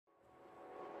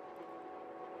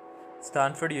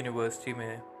Stanford university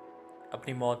में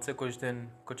अपनी मौत से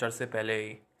कुछ अरसे पहले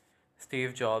ही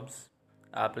स्टीव जॉब्स,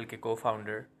 एप्पल के को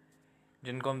फाउंडर,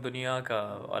 जिनको हम दुनिया का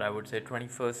और I would say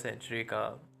 21st century का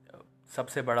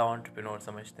सबसे बड़ा एंटरप्रेन्योर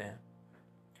समझते हैं,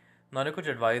 उन्होंने कुछ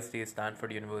एडवाइस दी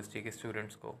स्टैनफोर्ड यूनिवर्सिटी के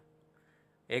स्टूडेंट्स को।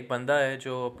 एक बंदा है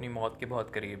जो अपनी मौत के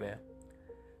बहुत करीब है,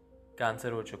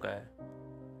 कैंसर हो चुका है।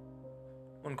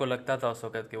 उनको लगता था उस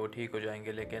वक़्त कि वो ठीक हो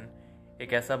जाएंगे, लेकिन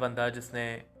एक ऐसा बंदा जिसने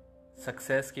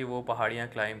सक्सेस की वो पहाड़ियाँ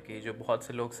क्लाइम की जो बहुत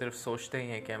से लोग सिर्फ सोचते ही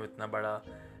हैं कि हम इतना बड़ा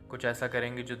कुछ ऐसा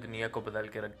करेंगे जो दुनिया को बदल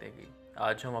के रख देगी।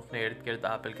 आज हम अपने इर्द गिर्द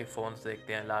एप्पल के फ़ोन्स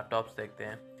देखते हैं, लैपटॉप्स देखते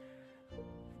हैं,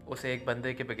 उसे एक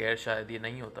बंदे के बगैर शायद ये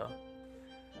नहीं होता।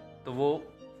 तो वो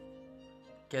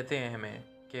कहते हैं हमें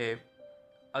कि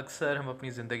अक्सर हम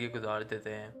अपनी ज़िंदगी गुजार देते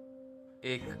हैं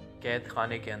एक कैद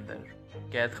खाने के अंदर।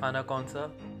 कैद खाना कौन सा?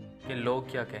 कि लोग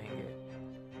क्या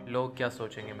कहेंगे, लोग क्या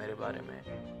सोचेंगे मेरे बारे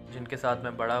में। जिनके साथ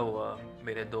मैं बड़ा हुआ,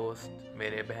 मेरे दोस्त,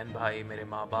 मेरे बहन भाई, मेरे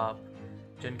माँ बाप,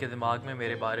 जिनके दिमाग में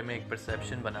मेरे बारे में एक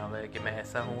परसेप्शन बना हुआ है कि मैं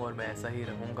ऐसा हूँ और मैं ऐसा ही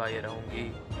रहूँगा या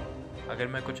रहूँगी। अगर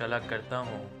मैं कुछ अलग करता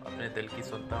हूँ, अपने दिल की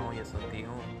सुनता हूँ या सुनती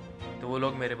हूँ, तो वो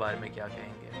लोग मेरे बारे में क्या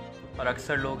कहेंगे। और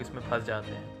अक्सर लोग इसमें फंस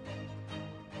जाते हैं।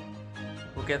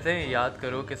 वो कहते हैं याद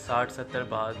करो कि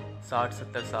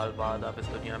 60-70 साल बाद आप इस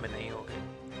दुनिया में नहीं होगे।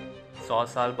 100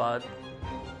 साल बाद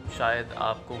शायद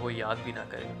आपको वो याद भी ना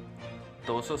करें।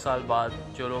 200 साल बाद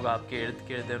जो लोग आपके इर्द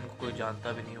गिर्द हैं उनको कोई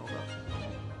जानता भी नहीं होगा।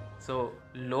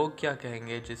 लोग क्या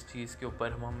कहेंगे, जिस चीज़ के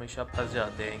ऊपर हम हमेशा फंस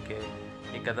जाते हैं कि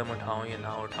ये कदम उठाऊं या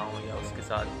ना उठाऊं, या उसके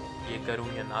साथ ये करूं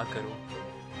या ना करूं,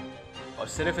 और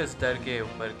सिर्फ इस डर के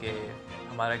ऊपर कि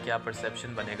हमारा क्या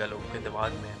परसेप्शन बनेगा लोगों के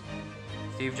दिमाग में।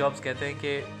 स्टीव जॉब्स कहते हैं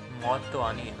कि मौत तो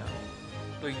आनी है ना,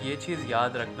 तो ये चीज़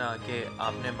याद रखना कि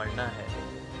आपने मरना है,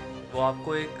 वो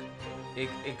आपको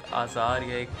एक आज़ार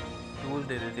या एक टूल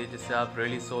दे देती है जिससे आप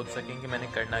रियली सोच सकें कि मैंने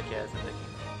करना क्या है ज़िंदगी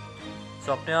में।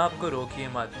 अपने आप को रोकिए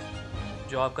मत।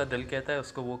 जो आपका दिल कहता है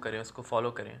उसको वो करें, उसको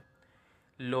फॉलो करें।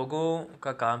 लोगों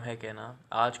का काम है कहना,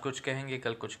 आज कुछ कहेंगे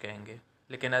कल कुछ कहेंगे,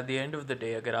 लेकिन at the end of the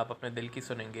day अगर आप अपने दिल की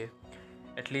सुनेंगे,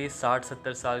 एटलीस्ट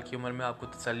 60-70 साल की उम्र में आपको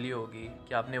तसल्ली होगी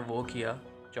कि आपने वो किया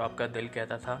जो आपका दिल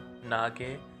कहता था, ना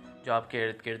कि जो आपके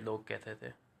इर्द गिर्द लोग कहते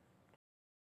थे।